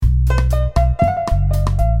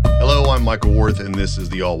I'm Michael Worth, and this is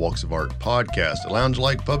the All Walks of Art podcast, a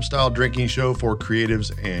lounge-like pub-style drinking show for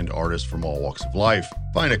creatives and artists from all walks of life.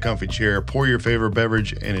 Find a comfy chair, pour your favorite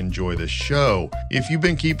beverage, and enjoy the show. If you've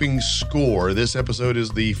been keeping score, this episode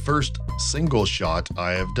is the first single shot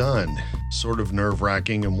I have done. Sort of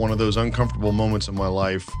nerve-wracking and one of those uncomfortable moments in my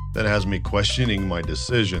life that has me questioning my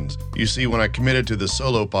decisions. You see, when I committed to the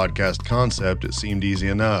solo podcast concept, it seemed easy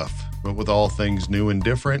enough. But with all things new and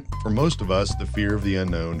different, for most of us, the fear of the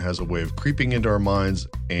unknown has a way of creeping into our minds,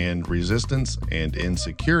 and resistance and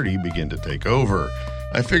insecurity begin to take over.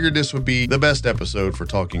 I figured this would be the best episode for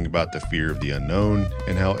talking about the fear of the unknown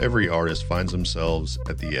and how every artist finds themselves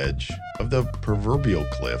at the edge of the proverbial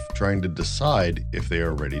cliff, trying to decide if they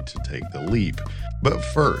are ready to take the leap. But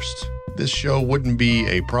first, this show wouldn't be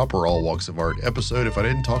a proper All Walks of Art episode if I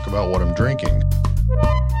didn't talk about what I'm drinking.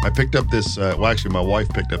 I picked up this, my wife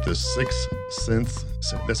picked up this Sixth Sense,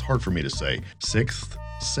 that's hard for me to say, Sixth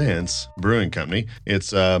Sense Brewing Company.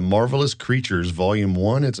 It's Marvelous Creatures Volume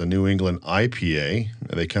 1. It's a New England IPA.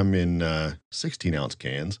 They come in 16-ounce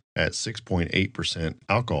cans at 6.8%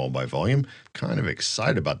 alcohol by volume. Kind of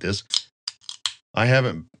excited about this. I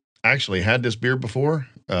haven't actually had this beer before.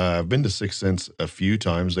 I've been to Sixth Sense a few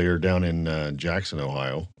times. They are down in Jackson,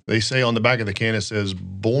 Ohio. They say on the back of the can, it says,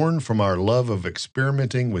 born from our love of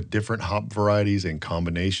experimenting with different hop varieties and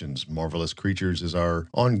combinations. Marvelous Creatures is our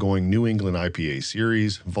ongoing New England IPA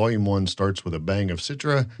series. Volume 1 starts with a bang of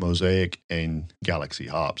Citra, Mosaic, and Galaxy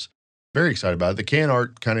hops. Very excited about it. The can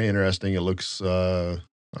art, kind of interesting. It looks, probably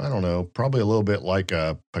a little bit like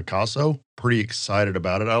a Picasso. Pretty excited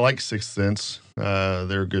about it. I like Sixth Sense.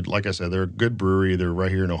 They're good. Like I said, they're a good brewery. They're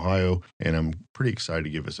right here in Ohio, and I'm pretty excited to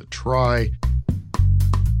give this a try.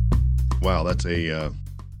 Wow, that's a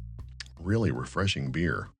really refreshing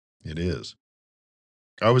beer. It is.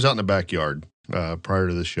 I was out in the backyard prior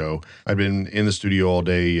to the show. I'd been in the studio all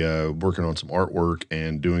day working on some artwork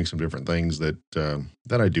and doing some different things that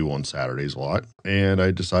I do on Saturdays a lot. And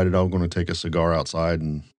I decided I was going to take a cigar outside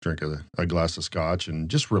and drink a glass of scotch and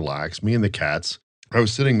just relax. Me and the cats. I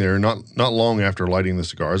was sitting there not long after lighting the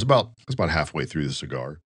cigar. I was about halfway through the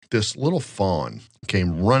cigar. This little fawn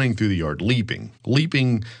came running through the yard,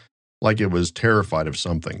 leaping like it was terrified of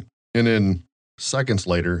something. And then seconds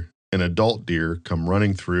later, an adult deer come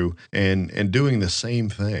running through and doing the same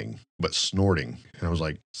thing, but snorting. And I was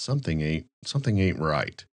like, something ain't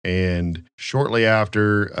right. And shortly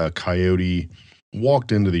after, a coyote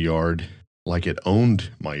walked into the yard like it owned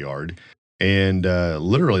my yard and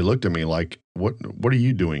literally looked at me like, what are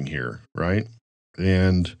you doing here, right?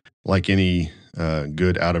 And like any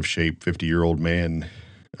good out-of-shape 50-year-old man,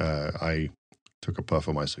 I took a puff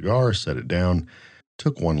of my cigar, set it down,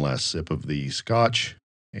 took one last sip of the scotch,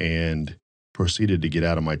 and proceeded to get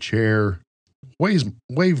out of my chair,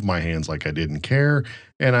 waved my hands like I didn't care,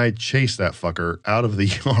 and I chased that fucker out of the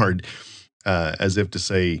yard as if to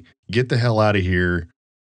say, get the hell out of here.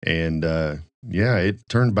 And it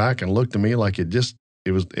turned back and looked at me like it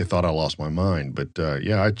thought I lost my mind. But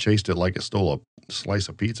I chased it like it stole a slice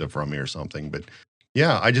of pizza from me or something. But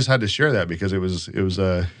yeah, I just had to share that because it was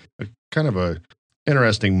a kind of a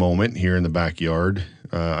interesting moment here in the backyard.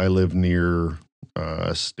 I live near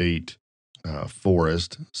a state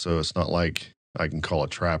forest, so it's not like I can call a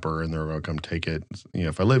trapper and they're going to come take it. You know,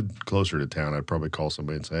 if I lived closer to town, I'd probably call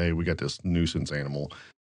somebody and say, hey, we got this nuisance animal.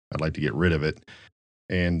 I'd like to get rid of it.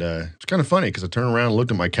 And it's kind of funny because I turned around and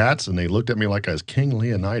looked at my cats and they looked at me like I was King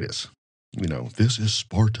Leonidas. You know, this is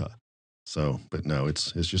Sparta. So, but no,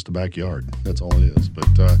 it's just the backyard. That's all it is. But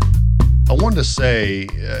I wanted to say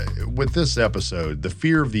with this episode, the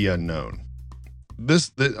fear of the unknown.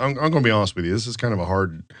 I'm going to be honest with you. This is kind of a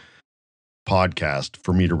hard podcast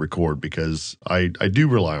for me to record because I do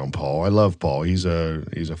rely on Paul. I love Paul. He's a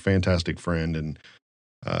fantastic friend, and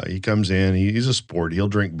he comes in. He's a sport. He'll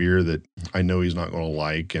drink beer that I know he's not going to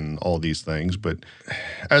like, and all these things. But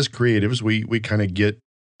as creatives, we kind of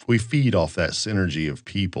we feed off that synergy of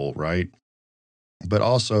people, right? But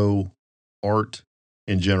also art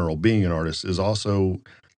in general, being an artist is also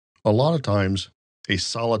a lot of times a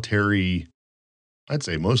solitary, I'd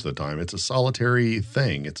say most of the time, it's a solitary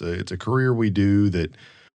thing. It's a career we do that,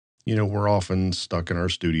 you know, we're often stuck in our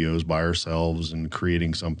studios by ourselves and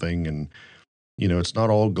creating something. And, you know, it's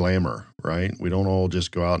not all glamour, right? We don't all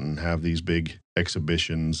just go out and have these big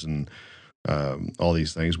exhibitions and all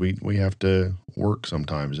these things. We have to work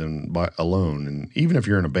sometimes and alone. And even if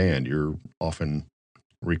you're in a band, you're often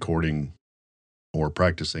recording or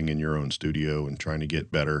practicing in your own studio and trying to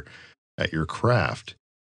get better at your craft.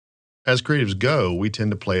 As creatives go, we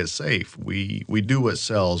tend to play it safe. We do what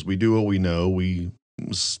sells. We do what we know. We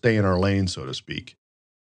stay in our lane, so to speak.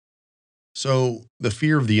 So, the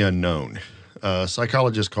fear of the unknown,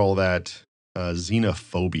 psychologists call that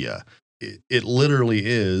xenophobia. It literally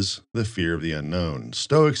is the fear of the unknown.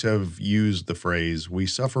 Stoics have used the phrase, we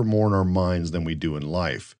suffer more in our minds than we do in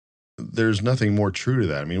life. There's nothing more true to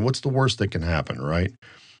that. I mean, what's the worst that can happen, right?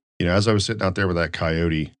 As I was sitting out there with that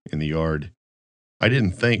coyote in the yard, I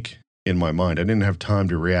didn't think in my mind. I didn't have time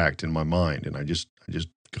to react in my mind. And I just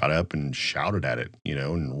got up and shouted at it,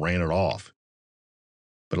 and ran it off.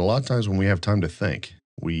 But a lot of times when we have time to think,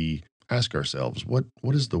 we ask ourselves, what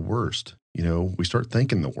is the worst? We start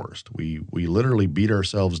thinking the worst. We literally beat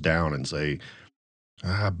ourselves down and say,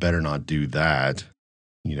 I better not do that.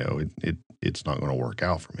 It's not going to work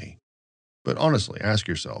out for me. But honestly, ask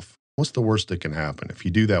yourself, what's the worst that can happen? If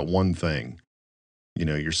you do that one thing,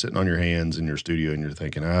 you're sitting on your hands in your studio and you're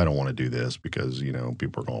thinking, I don't want to do this because,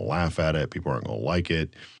 people are going to laugh at it. People aren't going to like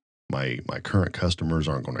it. My current customers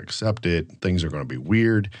aren't going to accept it. Things are going to be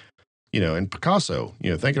weird. And Picasso,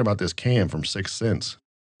 thinking about this can from Sixth Sense,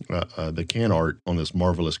 the can art on this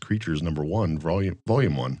Marvelous Creatures #1,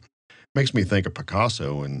 volume 1, makes me think of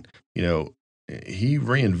Picasso. And, he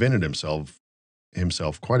reinvented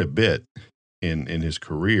himself quite a bit in his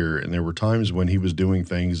career. And there were times when he was doing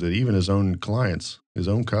things that even his own clients, his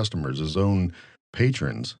own customers, his own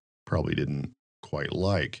patrons probably didn't quite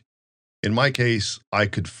like. In my case, I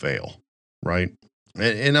could fail, right?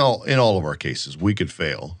 In all of our cases, we could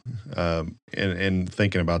fail. And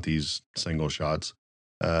thinking about these single shots,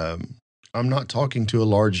 I'm not talking to a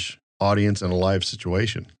large audience in a live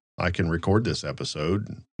situation. I can record this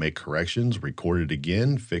episode, make corrections, record it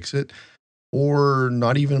again, fix it, or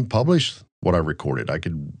not even publish what I recorded. I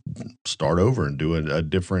could start over and do a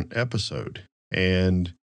different episode.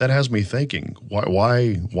 And that has me thinking,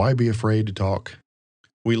 why be afraid to talk?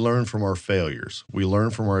 We learn from our failures. We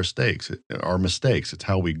learn from our mistakes. It's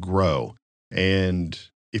how we grow. And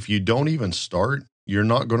if you don't even start, you're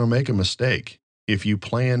not going to make a mistake. If you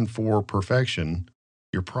plan for perfection,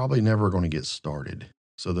 you're probably never going to get started.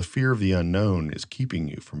 So the fear of the unknown is keeping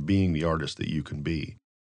you from being the artist that you can be.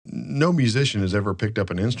 No musician has ever picked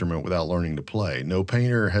up an instrument without learning to play. No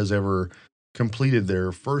painter has ever completed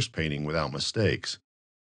their first painting without mistakes.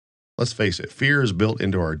 Let's face it, fear is built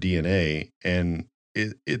into our DNA, and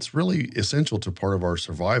it's really essential to part of our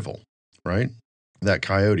survival, right? That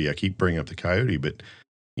coyote, I keep bringing up the coyote, but,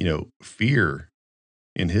 fear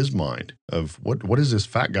in his mind of what is this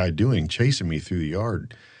fat guy doing chasing me through the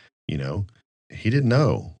yard? He didn't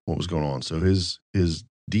know what was going on. So his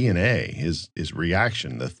DNA, his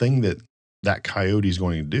reaction, the thing that coyote is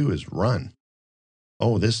going to do is run.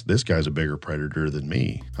 Oh, this guy's a bigger predator than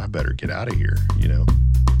me. I better get out of here,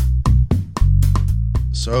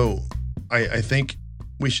 So I think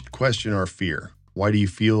we should question our fear. Why do you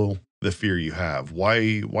feel the fear you have?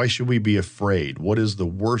 Why should we be afraid? What is the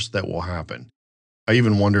worst that will happen? I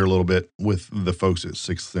even wonder a little bit with the folks at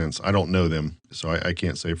Sixth Sense. I don't know them, so I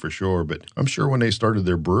can't say for sure, but I'm sure when they started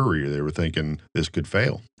their brewery, they were thinking this could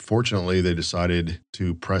fail. Fortunately, they decided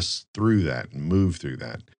to press through that and move through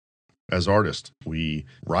that. As artists, we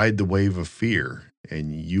ride the wave of fear,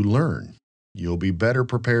 and you learn. You'll be better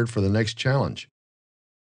prepared for the next challenge.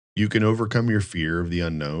 You can overcome your fear of the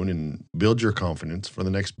unknown and build your confidence for the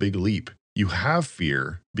next big leap. You have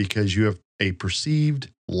fear because you have a perceived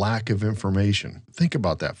lack of information. Think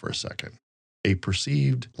about that for a second. A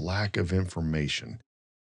perceived lack of information.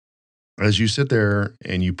 As you sit there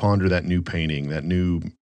and you ponder that new painting, that new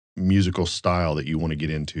musical style that you want to get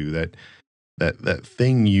into, that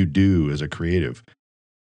thing you do as a creative,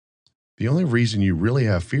 the only reason you really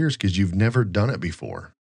have fear is because you've never done it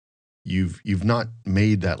before. You've not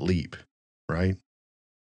made that leap, right?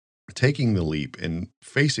 Taking the leap and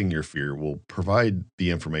facing your fear will provide the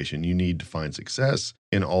information you need to find success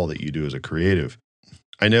in all that you do as a creative.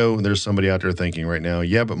 I know there's somebody out there thinking right now,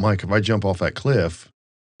 yeah, but Mike, if I jump off that cliff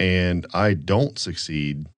and I don't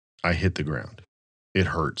succeed, I hit the ground. It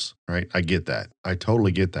hurts, right? I get that. I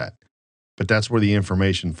totally get that. But that's where the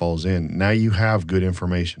information falls in. Now you have good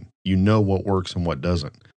information. You know what works and what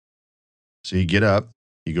doesn't. So you get up,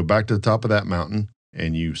 you go back to the top of that mountain,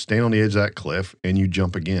 and you stand on the edge of that cliff and you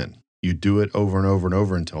jump again. You do it over and over and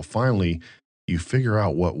over until finally you figure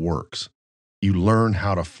out what works. You learn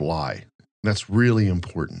how to fly. That's really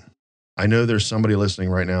important. I know there's somebody listening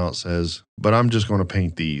right now that says, but I'm just going to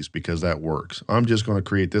paint these because that works. I'm just going to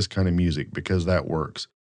create this kind of music because that works.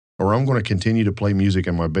 Or I'm going to continue to play music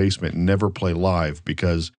in my basement and never play live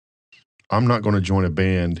because I'm not going to join a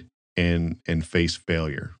band and face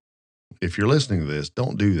failure. If you're listening to this,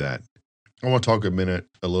 don't do that. I want to talk a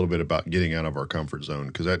little bit about getting out of our comfort zone,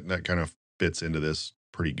 because that kind of fits into this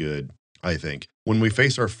pretty good, I think. When we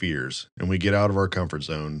face our fears and we get out of our comfort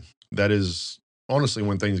zone, that is honestly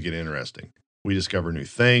when things get interesting. We discover new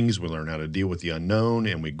things, we learn how to deal with the unknown,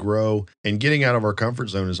 and we grow. And getting out of our comfort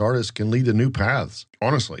zone as artists can lead to new paths,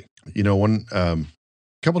 honestly. One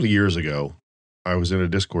couple of years ago, I was in a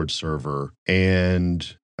Discord server,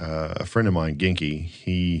 and a friend of mine, Genki,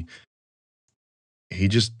 he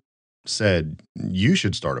just said, "You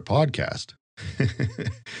should start a podcast."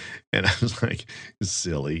 And I was like,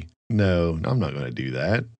 "Silly. No, I'm not going to do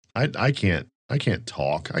that. I can't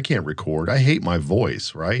talk. I can't record. I hate my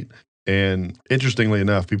voice, right?" And interestingly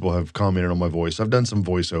enough, people have commented on my voice. I've done some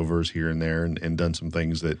voiceovers here and there and done some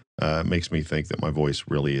things that makes me think that my voice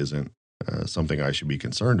really isn't something I should be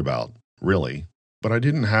concerned about, really. But I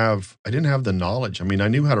didn't have the knowledge. I mean, I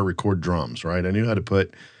knew how to record drums, right? I knew how to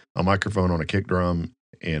put a microphone on a kick drum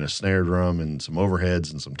and a snare drum and some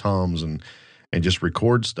overheads and some toms and just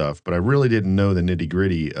record stuff. But I really didn't know the nitty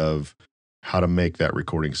gritty of how to make that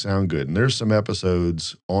recording sound good. And there's some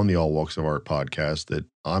episodes on the All Walks of Art podcast that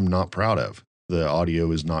I'm not proud of. The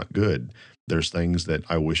audio is not good. There's things that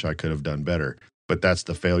I wish I could have done better. But that's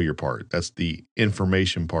the failure part. That's the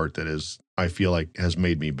information part that is, I feel like, has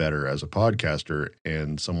made me better as a podcaster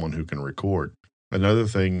and someone who can record. Another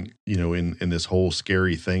thing, in this whole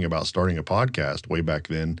scary thing about starting a podcast way back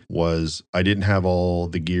then was I didn't have all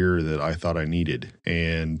the gear that I thought I needed.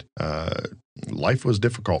 And life was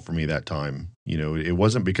difficult for me that time. It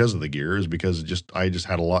wasn't because of the gear. It was because I just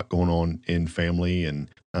had a lot going on in family and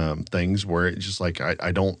things where it's just like,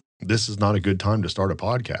 this is not a good time to start a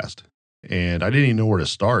podcast. And I didn't even know where to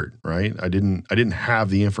start, right? I didn't have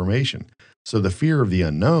the information. So the fear of the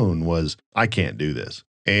unknown was, I can't do this.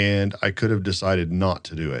 And I could have decided not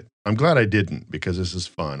to do it. I'm glad I didn't, because this is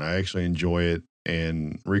fun. I actually enjoy it.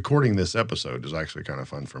 And recording this episode is actually kind of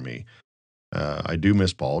fun for me. I do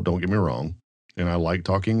miss Paul, don't get me wrong. And I like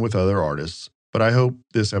talking with other artists. But I hope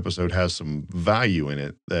this episode has some value in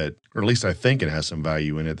it or at least I think it has some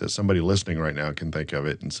value in it, that somebody listening right now can think of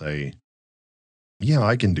it and say, yeah,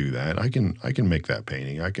 I can do that. I can make that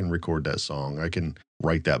painting. I can record that song. I can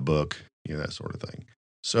write that book, that sort of thing.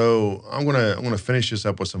 So I'm gonna finish this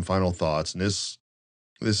up with some final thoughts, and this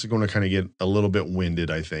is going to kind of get a little bit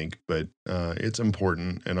winded, I think, but it's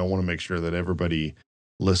important, and I want to make sure that everybody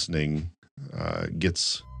listening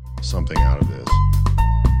gets something out of this.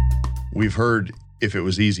 We've heard, if it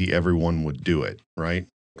was easy, everyone would do it, right?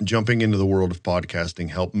 Jumping into the world of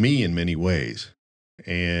podcasting helped me in many ways.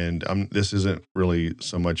 And this isn't really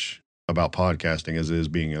so much about podcasting as it is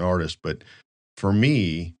being an artist, but for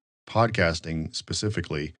me, podcasting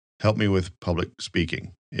specifically helped me with public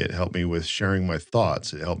speaking. It helped me with sharing my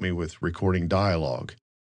thoughts. It helped me with recording dialogue.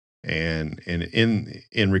 And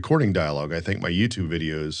in recording dialogue, I think my YouTube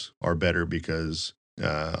videos are better because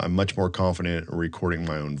I'm much more confident in recording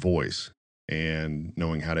my own voice and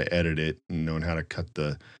knowing how to edit it and knowing how to cut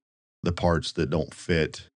the parts that don't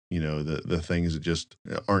fit, the things that just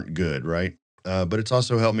aren't good, right? But it's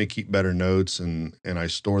also helped me keep better notes, and I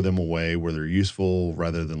store them away where they're useful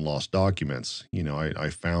rather than lost documents. I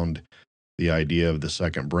found the idea of the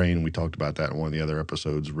second brain. We talked about that in one of the other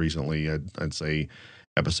episodes recently. I'd say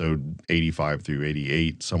episode 85 through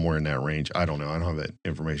 88, somewhere in that range. I don't know. I don't have that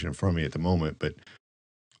information in front of me at the moment, but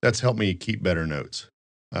that's helped me keep better notes.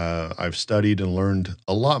 I've studied and learned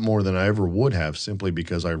a lot more than I ever would have, simply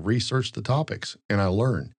because I researched the topics and I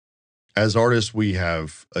learn. As artists, we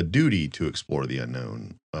have a duty to explore the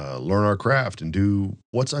unknown, learn our craft, and do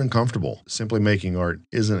what's uncomfortable. Simply making art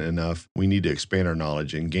isn't enough. We need to expand our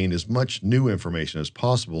knowledge and gain as much new information as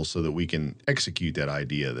possible so that we can execute that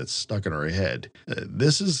idea that's stuck in our head.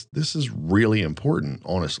 This is really important,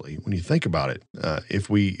 honestly. When you think about it, if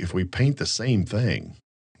we paint the same thing,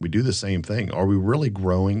 we do the same thing, are we really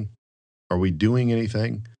growing? Are we doing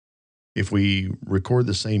anything? If we record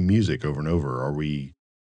the same music over and over, are we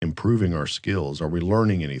improving our skills? Are we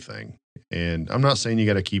learning anything? And I'm not saying you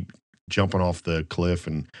got to keep jumping off the cliff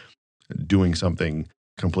and doing something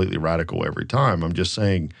completely radical every time. I'm just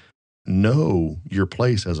saying, know your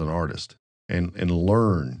place as an artist and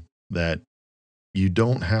learn that you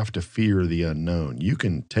don't have to fear the unknown. You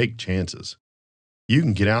can take chances. You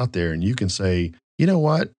can get out there and you can say, you know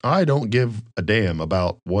what? I don't give a damn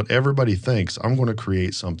about what everybody thinks. I'm going to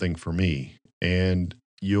create something for me. And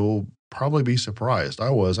you'll probably be surprised.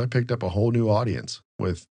 I picked up a whole new audience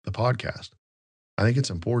with the podcast. I think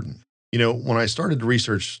it's important. When I started to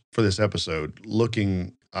research for this episode,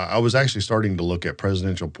 I was actually starting to look at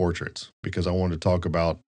presidential portraits because I wanted to talk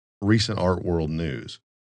about recent art world news.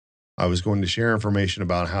 I was going to share information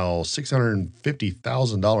about how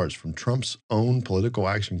 $650,000 from Trump's own political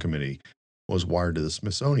action committee was wired to the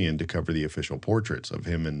Smithsonian to cover the official portraits of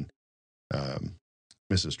him and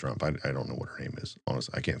Mrs. Trump. I don't know what her name is.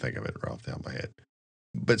 Honestly, I can't think of it right off the top of my head.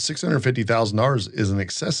 But $650,000 is an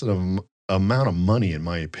excessive amount of money, in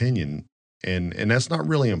my opinion. And that's not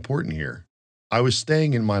really important here. I was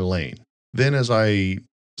staying in my lane. Then as I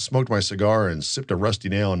smoked my cigar and sipped a rusty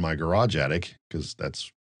nail in my garage attic, because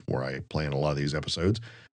that's where I plan a lot of these episodes,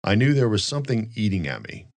 I knew there was something eating at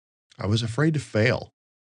me. I was afraid to fail.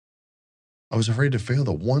 I was afraid to fail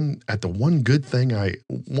the one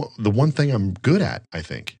thing I'm good at, I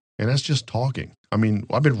think. And that's just talking. I mean,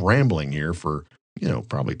 I've been rambling here for,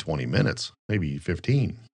 probably 20 minutes, maybe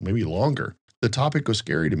 15, maybe longer. The topic was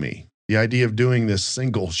scary to me. The idea of doing this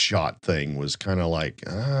single shot thing was kind of like,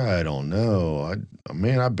 I don't know.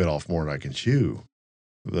 I bit off more than I can chew.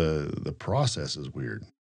 The process is weird.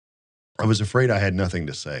 I was afraid I had nothing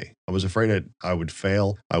to say. I was afraid I would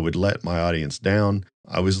fail. I would let my audience down.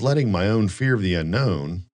 I was letting my own fear of the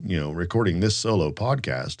unknown, recording this solo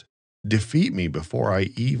podcast, defeat me before I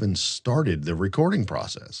even started the recording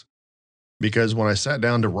process. Because when I sat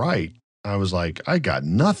down to write, I was like, I got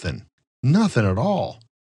nothing at all.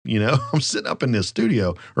 I'm sitting up in this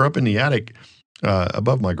studio or up in the attic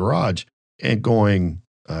above my garage and going,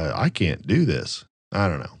 I can't do this. I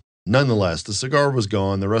don't know. Nonetheless, the cigar was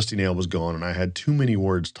gone, the rusty nail was gone, and I had too many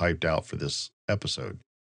words typed out for this episode.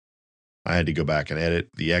 I had to go back and edit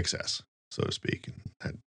the excess, so to speak.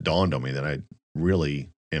 And it dawned on me that I really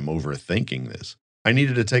am overthinking this. I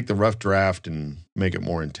needed to take the rough draft and make it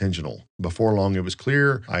more intentional. Before long, it was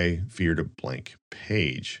clear I feared a blank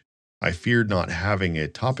page. I feared not having a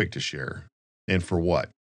topic to share. And for what?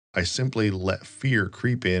 I simply let fear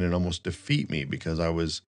creep in and almost defeat me because I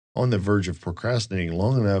was on the verge of procrastinating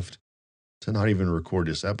long enough to not even record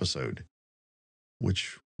this episode,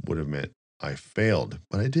 which would have meant I failed,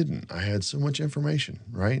 but I didn't. I had so much information,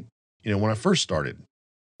 right? When I first started,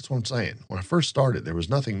 that's what I'm saying. When I first started, there was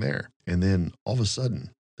nothing there. And then all of a sudden,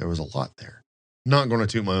 there was a lot there. Not going to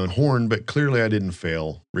toot my own horn, but clearly I didn't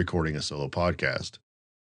fail recording a solo podcast.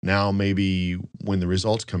 Now, maybe when the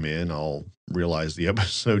results come in, I'll realize the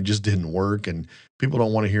episode just didn't work and people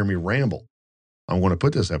don't want to hear me ramble. I want to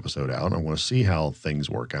put this episode out. I want to see how things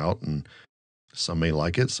work out. And some may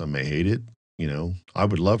like it. Some may hate it. I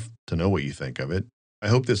would love to know what you think of it. I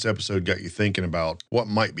hope this episode got you thinking about what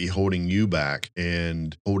might be holding you back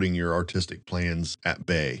and holding your artistic plans at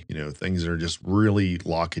bay. Things that are just really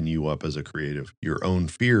locking you up as a creative, your own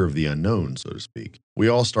fear of the unknown, so to speak. We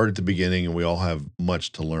all start at the beginning and we all have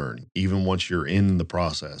much to learn. Even once you're in the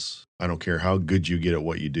process, I don't care how good you get at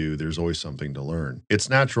what you do, there's always something to learn. It's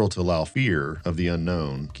natural to allow fear of the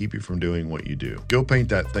unknown keep you from doing what you do. Go paint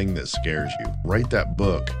that thing that scares you. Write that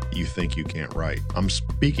book you think you can't write. I'm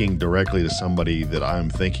speaking directly to somebody that I'm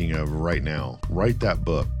thinking of right now. Write that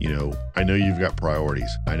book. I know you've got priorities.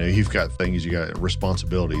 I know you've got things, you got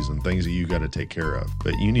responsibilities and things that you got to take care of,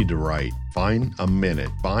 but you need to write. Find a minute,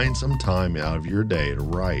 find some time out of your day to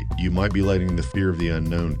write. You might be letting the fear of the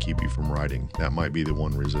unknown keep you from writing. That might be the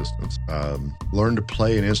one resistance. Learn to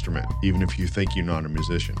play an instrument, even if you think you're not a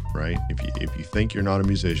musician, right? If you think you're not a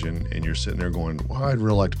musician and you're sitting there going, well, I'd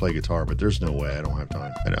really like to play guitar, but there's no way. I don't have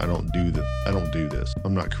time. I don't do this.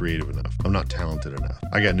 I'm not creative enough. I'm not talented enough.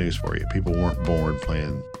 I got news for you. People weren't born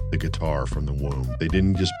playing the guitar from the womb. They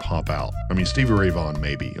didn't just pop out. I mean, Stevie Ray Vaughan,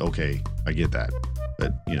 maybe. Okay, I get that.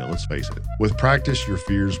 But, let's face it. With practice, your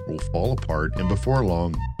fears will fall apart, and before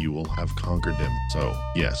long, you will have conquered them. So,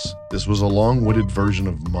 yes, this was a long-winded version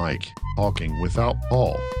of Mike talking without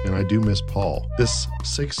Paul, and I do miss Paul. This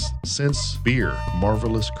Sixth Sense beer,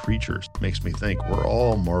 Marvelous Creatures, makes me think we're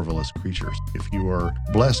all marvelous creatures. If you are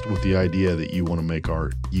blessed with the idea that you want to make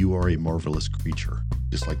art, you are a marvelous creature,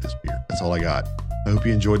 just like this beer. That's all I got. I hope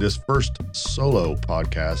you enjoyed this first solo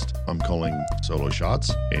podcast I'm calling Solo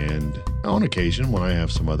Shots. And on occasion, when I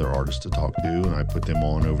have some other artists to talk to and I put them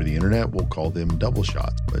on over the internet, we'll call them double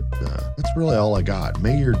shots. But that's really all I got.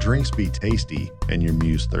 May your drinks be tasty and your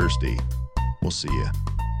muse thirsty. We'll see you.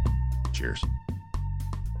 Cheers.